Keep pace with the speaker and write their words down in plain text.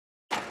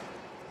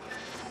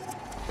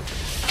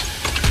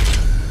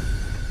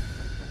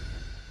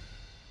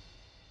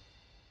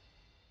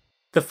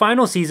The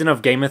final season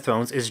of Game of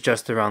Thrones is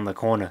just around the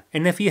corner,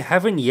 and if you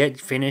haven't yet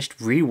finished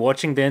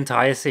re-watching the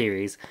entire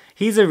series,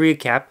 here's a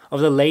recap of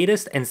the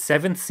latest and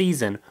 7th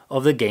season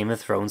of the Game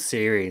of Thrones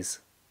series.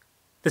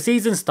 The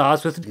season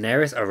starts with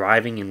Daenerys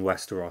arriving in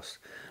Westeros,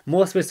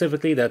 more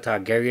specifically the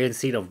Targaryen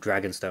seat of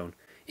Dragonstone.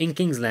 In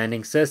King's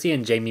Landing, Cersei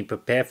and Jaime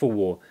prepare for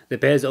war. The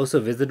pair is also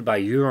visited by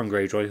Euron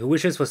Greyjoy, who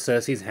wishes for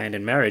Cersei's hand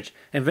in marriage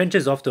and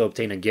ventures off to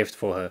obtain a gift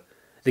for her.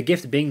 The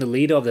gift being the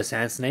leader of the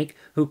Sand Snake,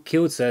 who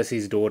killed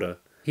Cersei's daughter.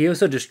 He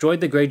also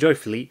destroyed the Greyjoy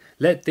fleet,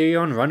 let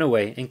Theon run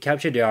away, and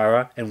captured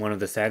Yara and one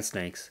of the Sand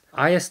Snakes.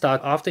 Arya Stark,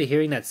 after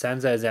hearing that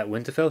Sansa is at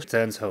Winterfell,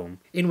 returns home.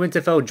 In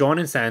Winterfell, Jon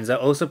and Sansa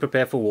also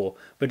prepare for war,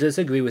 but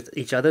disagree with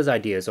each other's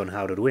ideas on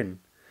how to win.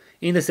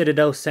 In the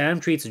Citadel, Sam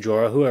treats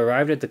Jorah, who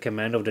arrived at the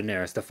command of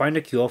Daenerys, to find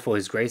a cure for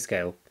his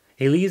grayscale.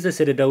 He leaves the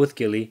Citadel with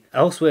Gilly.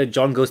 Elsewhere,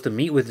 Jon goes to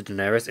meet with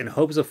Daenerys in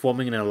hopes of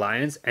forming an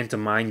alliance and to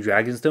mine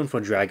Dragonstone for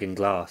dragon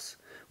glass,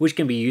 which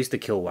can be used to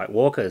kill White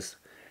Walkers.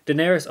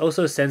 Daenerys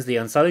also sends the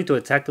Unsullied to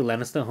attack the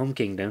Lannister home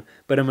kingdom,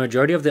 but a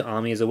majority of the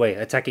army is away,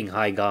 attacking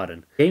High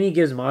Garden. Jaime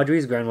gives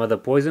Marjorie's grandmother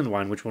poisoned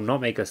wine which will not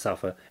make her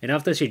suffer, and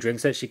after she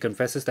drinks it she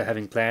confesses to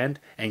having planned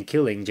and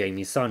killing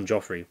Jaime's son,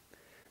 Joffrey.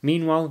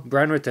 Meanwhile,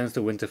 Bran returns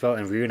to Winterfell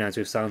and reunites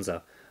with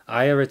Sansa.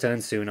 Arya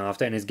returns soon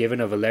after and is given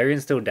a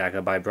Valyrian steel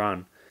dagger by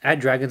Bran. At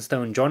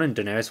Dragonstone, Jon and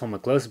Daenerys form a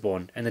close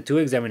bond, and the two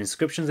examine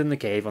inscriptions in the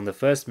cave on the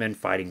first men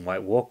fighting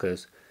White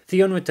Walkers.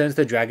 Theon returns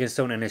to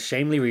Dragonstone and is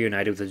shamefully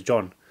reunited with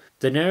Jon.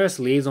 Daenerys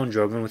leaves on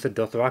Drogon with the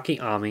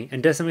Dothraki army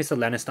and decimates the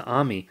Lannister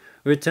army,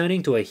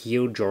 returning to a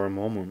healed Jorah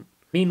Mormont.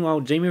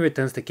 Meanwhile, Jaime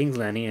returns to King's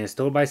Landing and is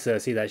told by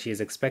Cersei that she is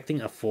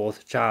expecting a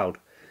 4th child.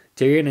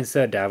 Tyrion and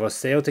Ser Davos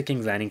sail to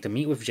King's Landing to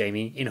meet with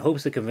Jaime in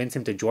hopes to convince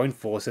him to join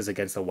forces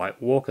against the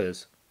White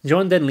Walkers.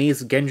 Jon then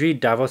leaves Gendry,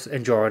 Davos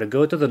and Jorah to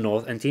go to the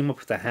north and team up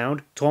with the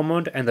Hound,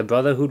 Tormund and the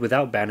Brotherhood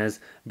Without Banners,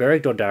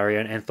 Beric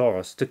Dondarrion and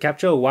Thoros to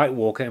capture a White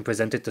Walker and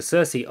present it to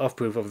Cersei of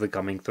proof of the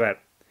coming threat.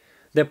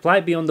 Their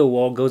plight beyond the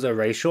wall goes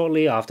awry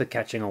shortly after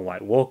catching a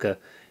White Walker.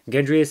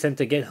 Gendry is sent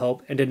to get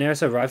help, and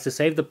Daenerys arrives to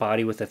save the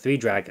party with the 3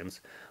 dragons.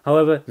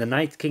 However, the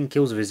Night King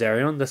kills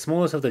Viserion, the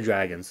smallest of the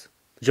dragons.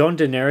 Jon,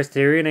 Daenerys,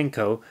 Tyrion and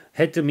co.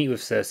 head to meet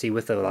with Cersei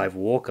with the live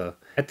walker.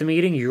 At the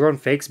meeting, Euron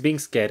fakes being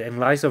scared and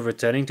lies of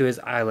returning to his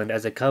island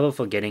as a cover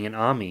for getting an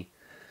army.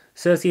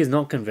 Cersei is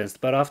not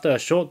convinced, but after a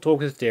short talk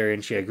with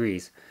Tyrion she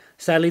agrees.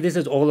 Sadly, this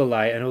is all a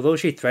lie, and although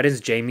she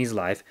threatens Jaime's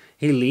life,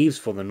 he leaves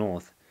for the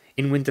north.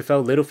 In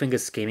Winterfell,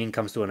 Littlefinger's scheming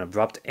comes to an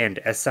abrupt end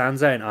as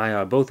Sansa and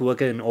Arya both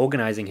work in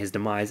organizing his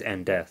demise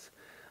and death.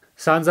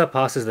 Sansa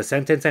passes the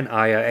sentence and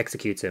Arya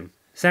executes him.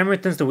 Sam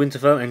returns to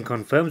Winterfell and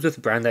confirms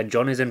with Bran that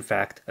Jon is in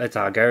fact a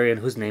Targaryen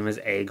whose name is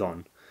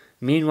Aegon.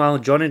 Meanwhile,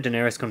 Jon and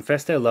Daenerys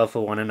confess their love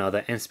for one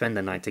another and spend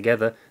the night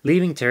together,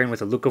 leaving Tyrion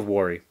with a look of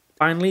worry.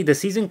 Finally, the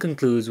season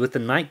concludes with the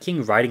Night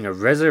King riding a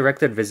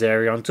resurrected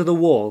Viserion to the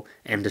wall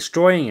and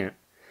destroying it,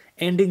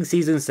 ending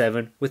Season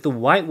 7 with the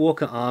White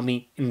Walker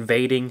army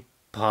invading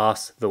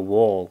past the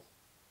wall.